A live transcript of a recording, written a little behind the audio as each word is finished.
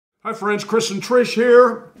Hi friends, Kris and Trish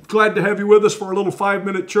here. Glad to have you with us for a little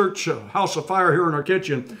 5-minute church house of fire here in our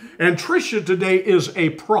kitchen. And Tricia today is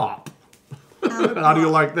a prop. How do you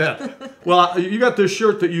like that? Well, you got this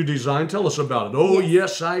shirt that you designed. Tell us about it. Oh,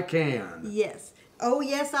 yes, I can. Yes. Oh,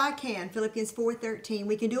 yes, I can. Philippians 4:13.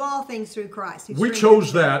 We can do all things through Christ. We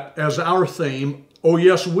chose that as our theme. Oh,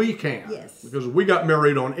 yes, we can. Yes. Because we got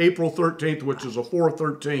married on April 13th, which is a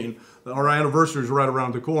 4/13. Our anniversary is right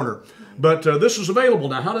around the corner. But this is available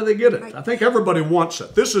now. How do they get it? I think everybody wants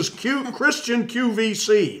it. This is Christian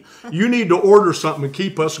QVC. You need to order something and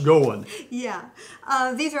keep us going. Yeah.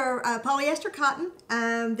 These are polyester cotton.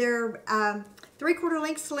 They're 3/4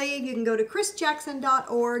 length sleeve. You can go to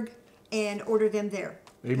chrisjackson.org and order them there.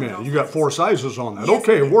 Amen. You got 4 sizes on that. Yes,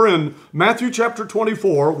 Okay, we're in Matthew chapter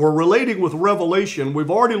 24. We're relating with Revelation.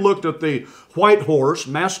 We've already looked at the white horse,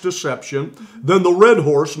 mass deception, then the red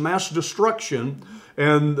horse, mass destruction,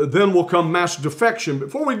 and then will come mass defection.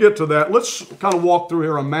 Before we get to that, let's kind of walk through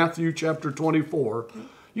here on Matthew chapter 24. Okay.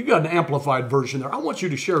 You got an amplified version there. I want you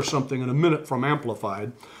to share something in a minute from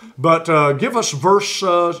amplified. But give us verse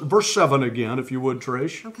 7 again, if you would,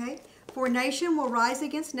 Trish. Okay. For nation will rise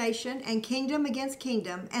against nation, and kingdom against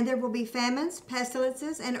kingdom, and there will be famines,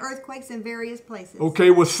 pestilences, and earthquakes in various places.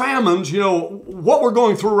 Okay, with famines, you know, what we're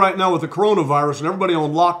going through right now with the coronavirus and everybody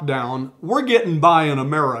on lockdown, we're getting by in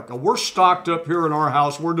America. We're stocked up here in our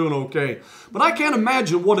house. We're doing okay. But I can't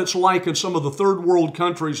imagine what it's like in some of the third world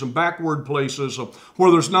countries and backward places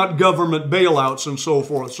where there's not government bailouts and so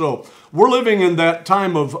forth. So we're living in that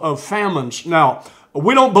time of famines. Now,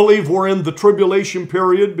 we don't believe we're in the tribulation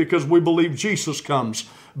period because we believe Jesus comes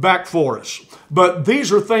back for us. But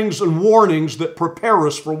these are things and warnings that prepare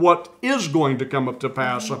us for what is going to come up to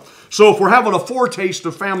pass. So if we're having a foretaste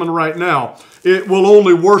of famine right now, it will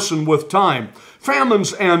only worsen with time.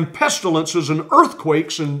 Famines and pestilences and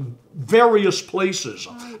earthquakes in various places.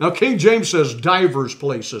 Now, King James says divers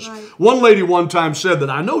places. One lady one time said that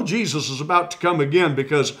I know Jesus is about to come again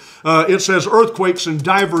because it says earthquakes in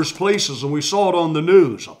divers places, and we saw it on the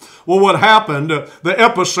news. Well, what happened? The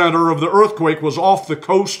epicenter of the earthquake was off the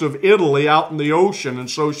coast of Italy out in the ocean, and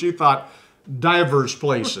so she thought, divers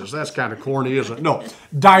places. That's kind of corny, isn't it? No,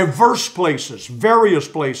 diverse places, various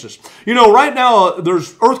places. You know, right now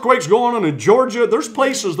there's earthquakes going on in Georgia. There's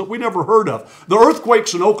places that we never heard of. The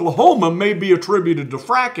earthquakes in Oklahoma may be attributed to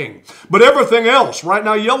fracking, but everything else, right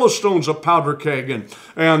now Yellowstone's a powder keg,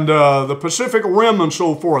 and the Pacific Rim and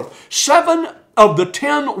so forth. 7 of the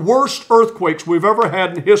 10 worst earthquakes we've ever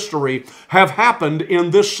had in history have happened in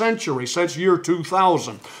this century, since year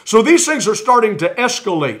 2000. So these things are starting to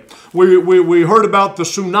escalate. We heard about the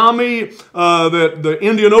tsunami, the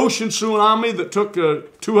Indian Ocean tsunami that took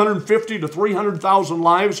 250 to 300,000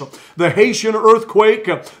 lives. The Haitian earthquake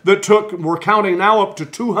that took, we're counting now, up to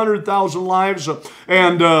 200,000 lives.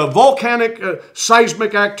 And volcanic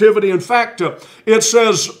seismic activity. In fact, it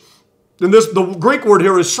says, and the Greek word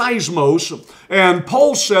here is seismos, and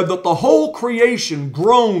Paul said that the whole creation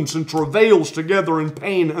groans and travails together in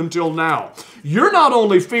pain until now. You're not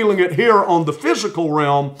only feeling it here on the physical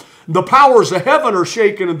realm, the powers of heaven are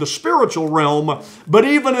shaken in the spiritual realm, but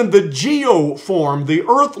even in the geo form, the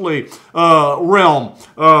earthly realm,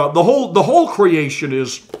 the whole creation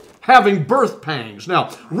is having birth pangs.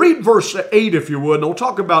 Now, read verse 8 if you would, and we'll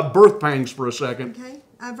talk about birth pangs for a second. Okay.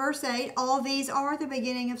 Verse 8, all these are the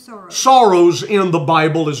beginning of sorrows. Sorrows in the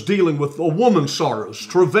Bible is dealing with a woman's sorrows,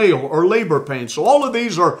 travail, or labor pains. So all of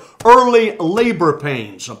these are early labor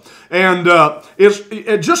pains. And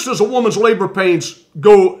just as a woman's labor pains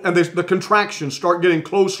go and the contractions start getting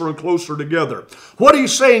closer and closer together. What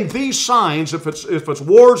he's saying, these signs, if it's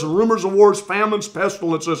wars and rumors of wars, famines,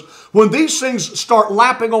 pestilences, when these things start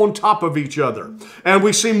lapping on top of each other, and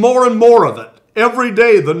we see more and more of it, every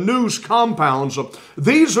day the news compounds.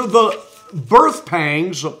 These are the birth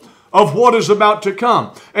pangs of what is about to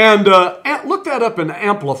come. And look that up in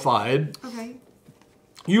Amplified. Okay.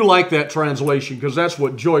 You like that translation because that's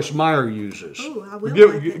what Joyce Meyer uses. Oh, I will.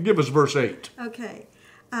 Give us verse 8. Okay.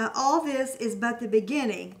 All this is but the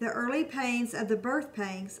beginning, the early pains of the birth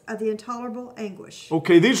pangs of the intolerable anguish.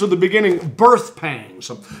 Okay, these are the beginning birth pangs.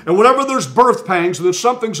 And whenever there's birth pangs, then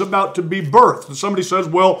something's about to be birthed. And somebody says,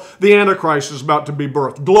 well, the Antichrist is about to be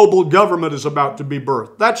birthed. Global government is about to be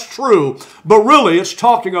birthed. That's true, but really it's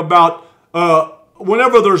talking about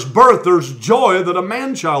whenever there's birth, there's joy that a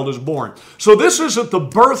man-child is born. So this isn't the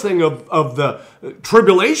birthing of the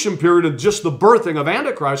tribulation period and just the birthing of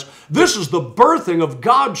Antichrist. This is the birthing of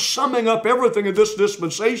God summing up everything in this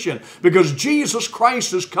dispensation, because Jesus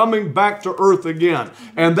Christ is coming back to earth again.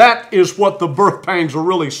 And that is what the birth pangs are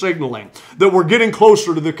really signaling, that we're getting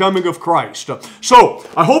closer to the coming of Christ. So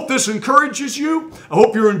I hope this encourages you. I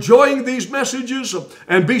hope you're enjoying these messages,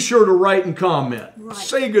 and be sure to write and comment. Right.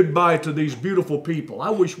 Say goodbye to these beautiful people. I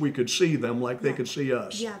wish we could see them like they could see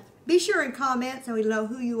us. Yeah. Be sure and comment so we know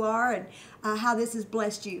who you are and how this has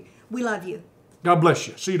blessed you. We love you. God bless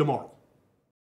you. See you tomorrow.